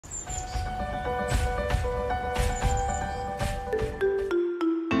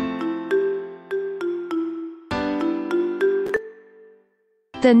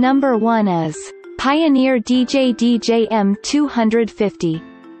The number one is Pioneer DJ Djm 250.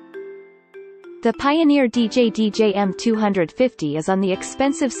 The Pioneer DJ Djm 250 is on the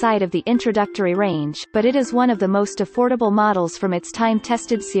expensive side of the introductory range, but it is one of the most affordable models from its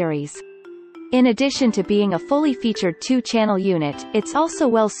time-tested series. In addition to being a fully featured 2-channel unit, it's also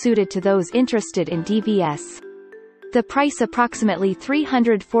well suited to those interested in DVS. The price approximately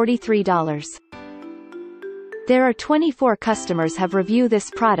 $343. There are 24 customers have reviewed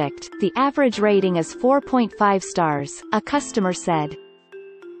this product. The average rating is 4.5 stars. A customer said,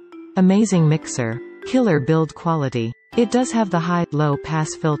 "Amazing mixer. Killer build quality. It does have the high-low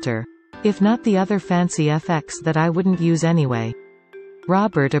pass filter. If not the other fancy FX that I wouldn't use anyway.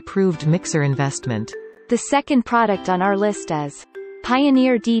 Robert approved mixer investment." The second product on our list is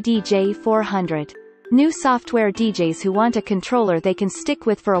Pioneer DDJ 400. New software DJs who want a controller they can stick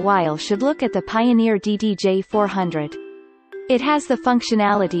with for a while should look at the Pioneer DDJ 400. It has the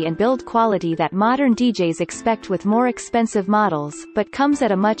functionality and build quality that modern DJs expect with more expensive models, but comes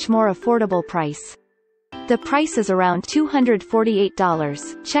at a much more affordable price. The price is around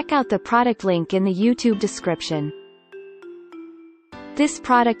 $248. Check out the product link in the YouTube description. This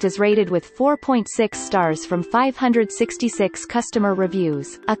product is rated with 4.6 stars from 566 customer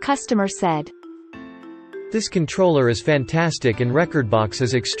reviews. A customer said, "This controller is fantastic and Rekordbox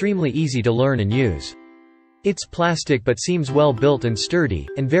is extremely easy to learn and use. It's plastic but seems well built and sturdy,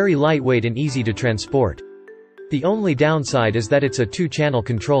 and very lightweight and easy to transport. The only downside is that it's a 2-channel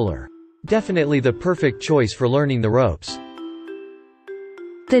controller. Definitely the perfect choice for learning the ropes."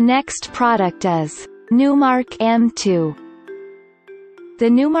 The next product is Numark M2. The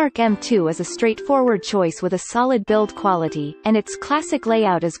Numark M2 is a straightforward choice with a solid build quality, and its classic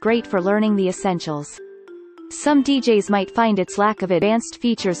layout is great for learning the essentials. Some DJs might find its lack of advanced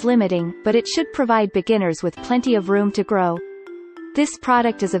features limiting, but it should provide beginners with plenty of room to grow. This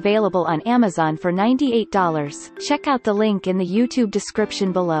product is available on Amazon for $98. Check out the link in the YouTube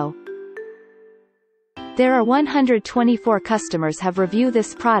description below. There are 124 customers have reviewed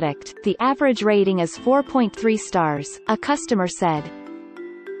this product. The average rating is 4.3 stars. A customer said,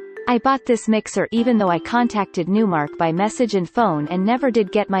 "I bought this mixer even though I contacted Numark by message and phone and never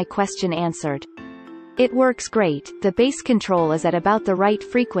did get my question answered. It works great, the bass control is at about the right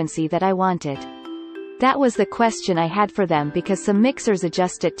frequency that I wanted. That was the question I had for them because some mixers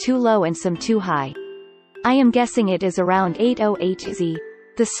adjust it too low and some too high. I am guessing it is around 808Z.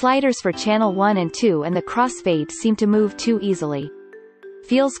 The sliders for channel 1 and 2 and the crossfade seem to move too easily.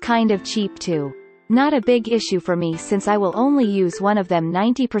 Feels kind of cheap too. Not a big issue for me since I will only use one of them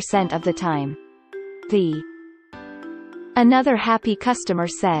 90% of the time." Another happy customer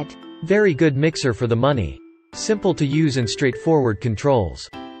said, "Very good mixer for the money. Simple to use and straightforward controls.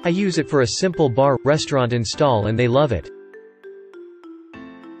 I use it for a simple bar, restaurant install and they love it."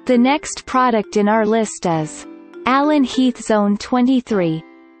 The next product in our list is Heath Xone 23.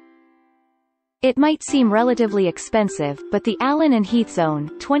 It might seem relatively expensive, but the Heath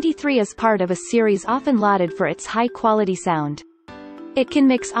Xone 23 is part of a series often lauded for its high-quality sound. It can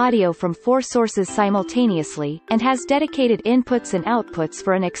mix audio from 4 sources simultaneously, and has dedicated inputs and outputs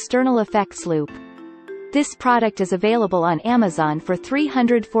for an external effects loop. This product is available on Amazon for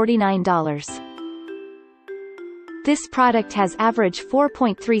 $349. This product has average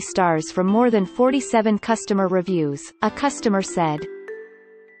 4.3 stars from more than 47 customer reviews. A customer said,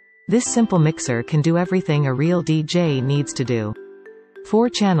 "This simple mixer can do everything a real DJ needs to do. 4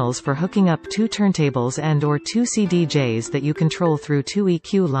 channels for hooking up 2 turntables and/or 2 CDJs that you control through 2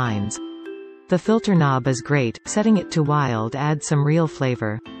 EQ lines. The filter knob is great, setting it to wild adds some real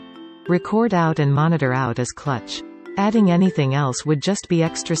flavor. Record out and monitor out is clutch. Adding anything else would just be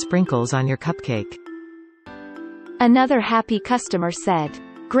extra sprinkles on your cupcake." Another happy customer said,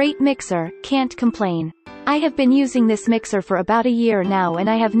 "Great mixer, can't complain. I have been using this mixer for about a year now and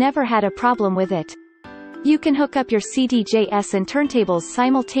I have never had a problem with it. You can hook up your CDJs and turntables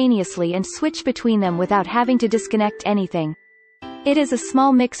simultaneously and switch between them without having to disconnect anything. It is a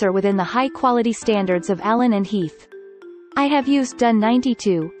small mixer within the high-quality standards of Allen and Heath. I have used DUN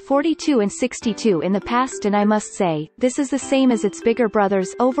 92, 42 and 62 in the past and I must say, this is the same as its bigger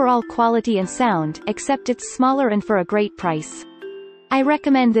brothers overall quality and sound, except it's smaller and for a great price. I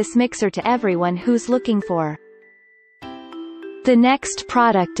recommend this mixer to everyone who's looking for." The next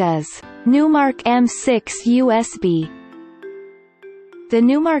product is Numark M6 USB. The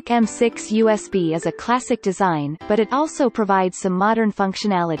Numark M6 USB is a classic design, but it also provides some modern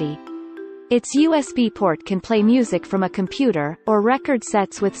functionality. Its USB port can play music from a computer, or record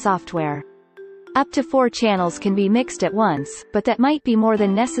sets with software. Up to 4 channels can be mixed at once, but that might be more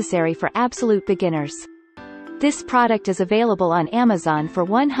than necessary for absolute beginners. This product is available on Amazon for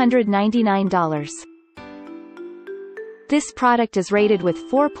 $199. This product is rated with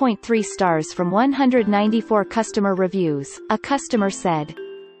 4.3 stars from 194 customer reviews. A customer said,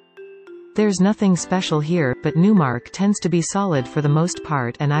 "There's nothing special here, but Numark tends to be solid for the most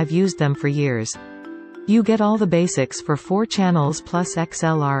part and I've used them for years. You get all the basics for 4 channels plus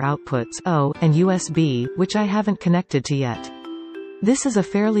XLR outputs, and USB, which I haven't connected to yet. This is a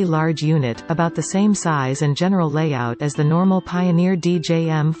fairly large unit, about the same size and general layout as the normal Pioneer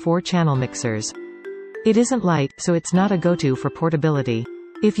DJM 4-channel mixers. It isn't light, so it's not a go-to for portability.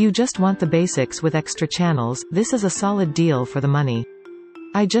 If you just want the basics with extra channels, this is a solid deal for the money.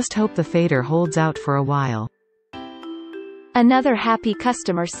 I just hope the fader holds out for a while." Another happy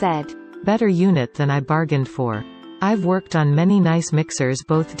customer said, "Better unit than I bargained for. I've worked on many nice mixers,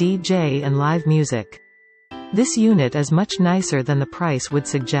 both DJ and live music. This unit is much nicer than the price would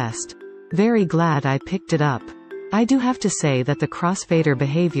suggest. Very glad I picked it up. I do have to say that the crossfader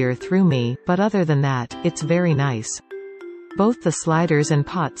behavior threw me, but other than that, it's very nice. Both the sliders and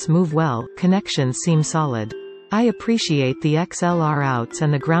pots move well, connections seem solid. I appreciate the XLR outs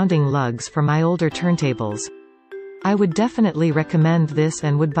and the grounding lugs for my older turntables. I would definitely recommend this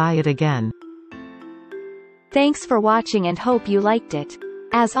and would buy it again." Thanks for watching and hope you liked it.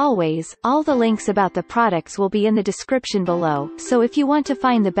 As always, all the links about the products will be in the description below, so if you want to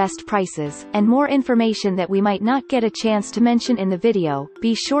find the best prices, and more information that we might not get a chance to mention in the video,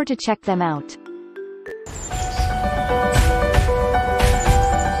 be sure to check them out.